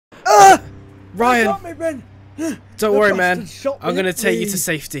Ryan! Got me, Ben. Don't worry, man. I'm gonna take you to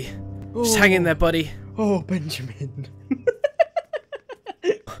safety. Just hang in there, buddy. Oh, Benjamin.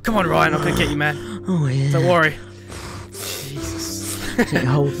 Come on, Ryan. I'm gonna get you, man. Oh, yeah. Don't worry. Jesus. Can't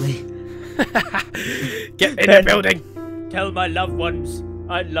hold me. Get in the building. Tell my loved ones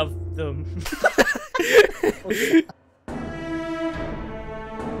I love them.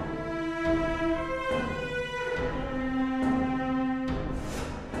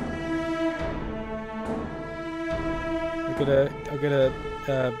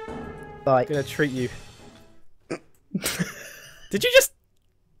 I'm gonna treat you. Did you just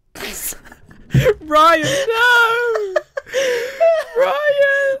Ryan, no!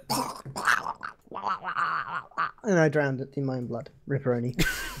 Ryan! And I drowned it in my own blood. Ripperoni.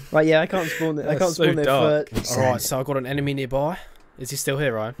 Right, yeah, I can't spawn it. I can't spawn it for... Alright, so I've got an enemy nearby. Is he still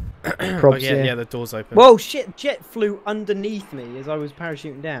here, Ryan? Probs, yeah, the door's open. Whoa, shit! Jet flew underneath me as I was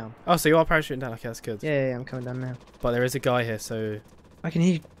parachuting down. Oh, so you are parachuting down. Okay, that's good. Yeah, I'm coming down now. But there is a guy here, so... I can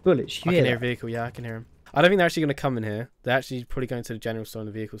hear bullets. I can hear a vehicle. Yeah, I can hear him. I don't think they're actually going to come in here. They're actually probably going to the general store and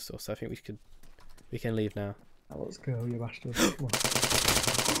the vehicle store, so I think we can leave now. Oh, let's go, you bastard.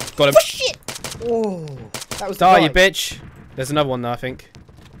 Got him. Oh, shit! Oh, that was Die, you bitch! There's another one though, I think.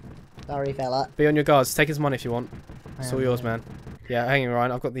 Sorry, fella. Be on your guards. Take his money if you want. It's all yours, man. Yeah, hang on,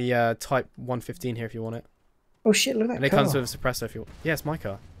 Ryan. I've got the Type 115 here if you want it. Oh shit, look at that and it comes with a suppressor if you want. Yeah, it's my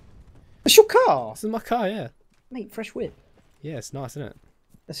car. That's your car? This is my car, yeah. Mate, fresh whip. Yeah, it's nice, isn't it?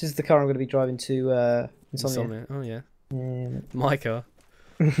 This is the car I'm going to be driving to Insomnia. Oh, yeah. Yeah. My car.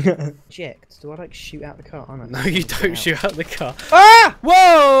 Eject. Do I like shoot out the car? Oh, no, you don't shoot out the car. Ah!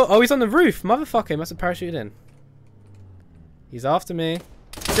 Whoa! Oh, he's on the roof. Motherfucker, he must have parachuted in. He's after me.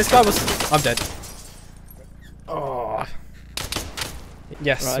 This guy was... I'm dead. Oh.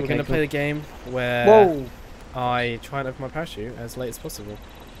 Yes, right, we're going to play the game where I try and open my parachute as late as possible.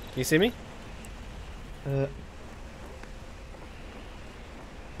 Can you see me?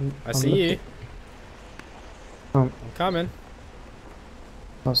 I see you. Oh. I'm coming.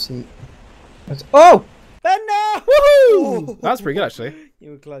 I'll see. Oh! Ben, no! Woohoo! That's pretty good, actually.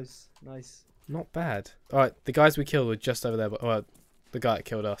 You were close. Nice. Not bad. Alright, the guys we killed were just over there. But well, the guy that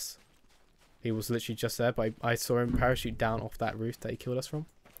killed us. He was literally just there, but I saw him parachute down off that roof that he killed us from.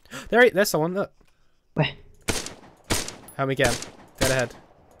 There's someone, look. Where? Help me get him. Dead ahead.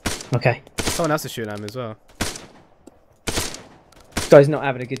 Okay. Someone else is shooting at him as well. This guy's not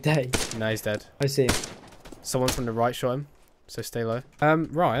having a good day. No, he's dead. I see him. Someone from the right shot him, so stay low.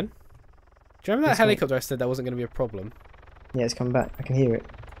 Ryan, do you remember that helicopter I said that wasn't going to be a problem? Yeah, it's coming back. I can hear it.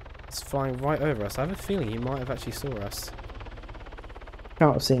 It's flying right over us. I have a feeling he might have actually saw us.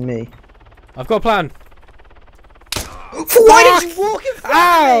 Can't have seen me. I've got a plan. Why did you walk in front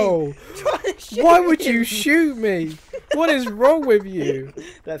Ow! of me? Why would you shoot me? What is wrong with you?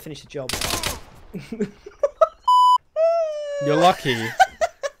 Don't finish the job. You're lucky.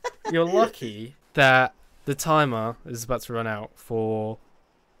 You're lucky that the timer is about to run out for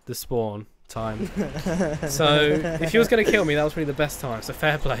the spawn time. So if he was going to kill me, that was probably the best time. So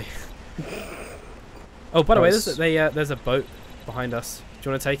fair play. Oh, by the way, there's a boat behind us. Do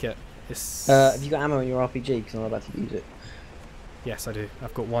you want to take it? Have you got ammo in your RPG? Because I'm about to use it. Yes, I do.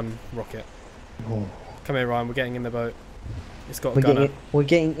 I've got one rocket. Oh. Come here, Ryan. We're getting in the boat. It's got a gunner. We're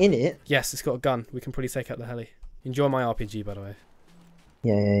getting in it? Yes, it's got a gun. We can probably take out the heli. Enjoy my RPG, by the way.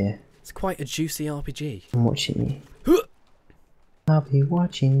 Yeah. It's quite a juicy RPG. I'm watching you. I'll be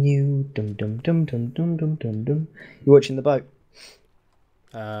watching you. Dum dum dum dum dum dum dum dum. You watching the boat?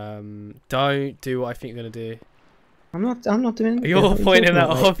 Don't do what I think you're gonna do. I'm not doing anything. You're pointing that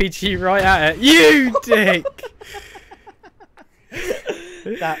RPG right at it. You dick!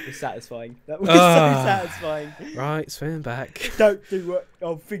 That was satisfying. That was so satisfying. Right, swim back. Don't do what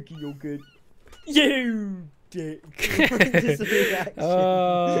I'm thinking you're good. You dick. Just a reaction.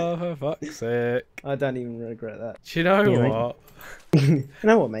 Oh, for fuck's sake. I don't even regret that. Do you know what? You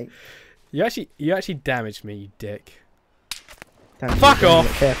know what, mate? You actually damaged me, you dick. Fuck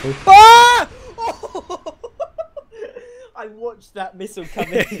off! Careful. Ah! Oh! I watched that missile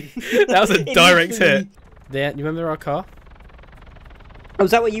come in. That was a direct hit. Yeah, you remember our car? Oh,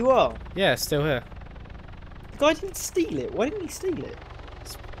 is that what you are? Yeah, it's still here. The guy didn't steal it. Why didn't he steal it?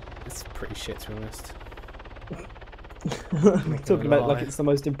 It's pretty shit, to be honest. We're talking about like it's the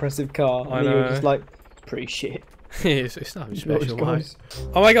most impressive car. I and know. you were just like, pretty shit. it's not special. Why?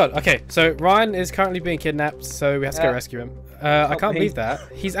 Oh my god. Okay, so Ryan is currently being kidnapped, so we have to go rescue him. I can't believe that.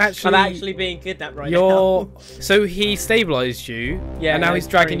 He's actually... I'm actually being kidnapped right now. So he stabilised you, yeah, and now he's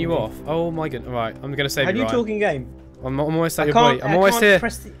dragging you off. Oh my god. Alright, I'm going to save you, Ryan. How do you talking game? I'm almost at your body. I'm almost here.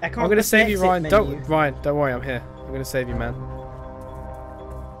 I'm going to save you, Ryan. Menu. Don't worry, I'm here. I'm going to save you, man.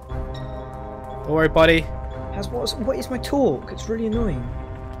 Don't worry, buddy. What is my talk? It's really annoying.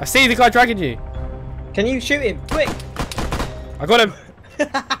 I see the guy dragging you. Can you shoot him? Quick! I got him.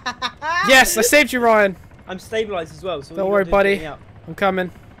 Yes, I saved you, Ryan. I'm stabilised as well. So don't worry, buddy. I'm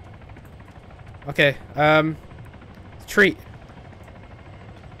coming. Okay. Treat.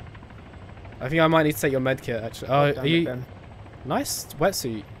 I think I might need to take your med kit actually. Oh, are you? Nice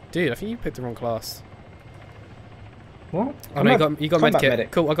wetsuit, dude. I think you picked the wrong class. What? Oh no, you got med kit.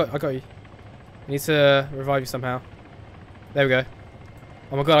 Medic. Cool. I got you. I need to revive you somehow. There we go.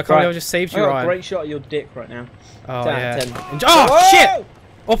 Oh my god, I can't believe I just saved you, I got Ryan. a great shot at your dick right now. Oh 10 yeah. 10. Oh Whoa! shit!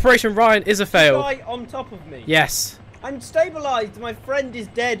 Operation Ryan is a fail. Guy on top of me. Yes. I'm stabilised. My friend is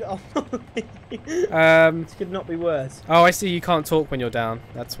dead. This could not be worse. Oh, I see. You can't talk when you're down.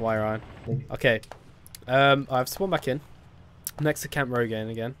 That's why, Ryan. Okay. I've spawned back in next to Camp Rogan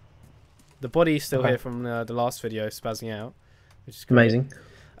again. The body's still here from the last video, spazzing out, which is great. Amazing.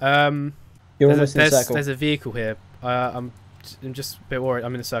 You're almost in the circle. There's a vehicle here. I'm just a bit worried.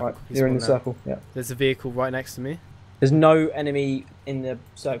 I'm in the circle. Right, you're in the circle. Yeah. There's a vehicle right next to me. There's no enemy in the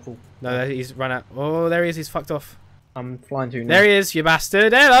circle. No, he's run out. Oh, there he is. He's fucked off. I'm flying through now. There he is, you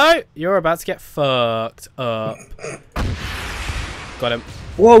bastard. Hello. You're about to get fucked up. Got him.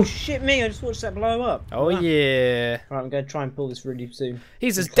 Whoa, shit me. I just watched that blow up. Oh, yeah. Right, I'm going to try and pull this really soon.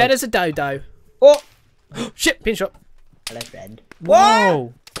 He's as dead as a dodo. Oh! Shit, pin shot. Hello, friend.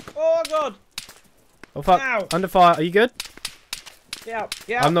 Whoa. Oh, God. Oh, fuck. Ow. Under fire. Are you good? Get out.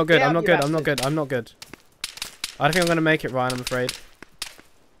 Get out. I'm not good. Get I'm not out, good. I'm not good. I'm not good. I don't think I'm going to make it, Ryan, I'm afraid.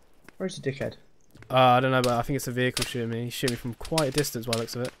 Where's the dickhead? I don't know, but I think it's a vehicle shooting me. He's shooting me from quite a distance by the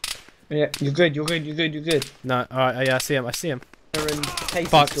looks of it. Yeah, you're good. You're good. You're good. You're good. No, alright. Yeah, I see him. I see him.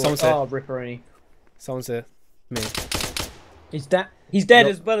 Fuck, someone's here. Oh, Ripperoni. Someone's here. Me. He's dead. He's dead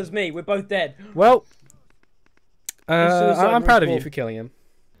as well as me. We're both dead. Well, I'm proud of you for killing him.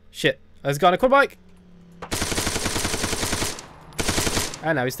 Shit. There's a guy on a quad bike.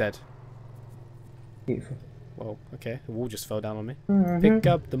 And now he's dead. Beautiful. Whoa, okay. The wall just fell down on me. Pick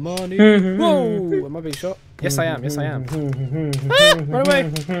up the money. Whoa! Am I being shot? Yes, I am. Yes, I am. Run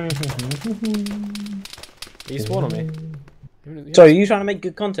away! Are you spawn on me? So, are you trying to make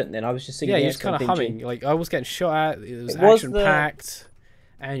good content then? I was just singing. Yeah, the you're just kind of humming. Like, I was getting shot at. It was action-packed.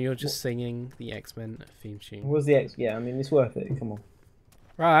 And you're just singing the X-Men theme tune. What was the X? Yeah, I mean, it's worth it. Come on.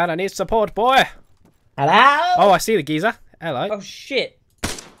 Right, I need support, boy. Hello? Oh, I see the geezer. Hello. Oh, shit.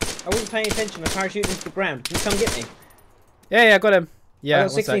 I wasn't paying attention. I parachuted into the ground. Can you come get me? Yeah, I got him. Yeah, I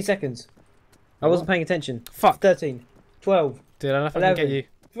got 16 seconds. I wasn't paying attention. Fuck. 13. 12. Dude, I don't know if I can get you.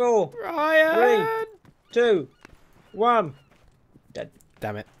 4. Ryan! 3. 2. 1. Dead.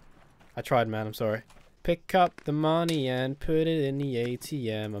 Damn it. I tried, man. I'm sorry. Pick up the money and put it in the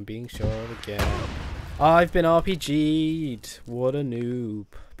ATM. I'm being shot again. I've been RPG'd. What a noob.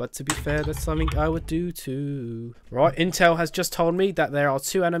 But to be fair, that's something I would do too. Right, Intel has just told me that there are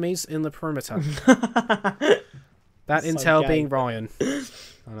 2 enemies in the perimeter. That Intel being Ryan.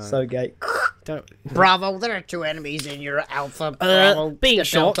 So gay. Bravo, there are 2 enemies in your Alpha. Bravo, being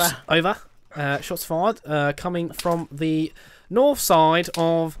shot. Over. Shots fired. Coming from the north side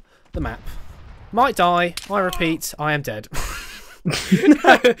of the map. Might die. I repeat, I am dead.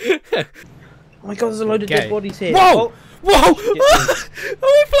 Oh my god, there's a load of dead bodies here. Whoa! Whoa!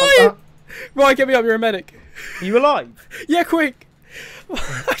 I'm flying! Right, get me up, you're a medic. Are you alive? Yeah, quick!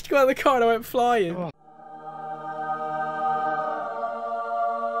 I got out of the car and I went flying. Oh.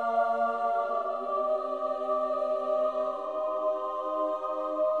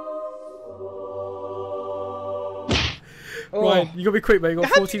 Right, you gotta be quick, mate. You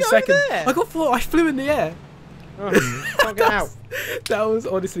got 14 seconds. There? I got 4. I flew in the air. Oh, can't get out. That was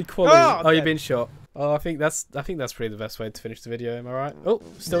honestly quality. Oh, you've been shot. Oh, I think that's probably the best way to finish the video. Am I right? Oh,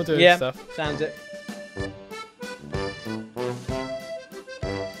 still doing stuff. Sounds it.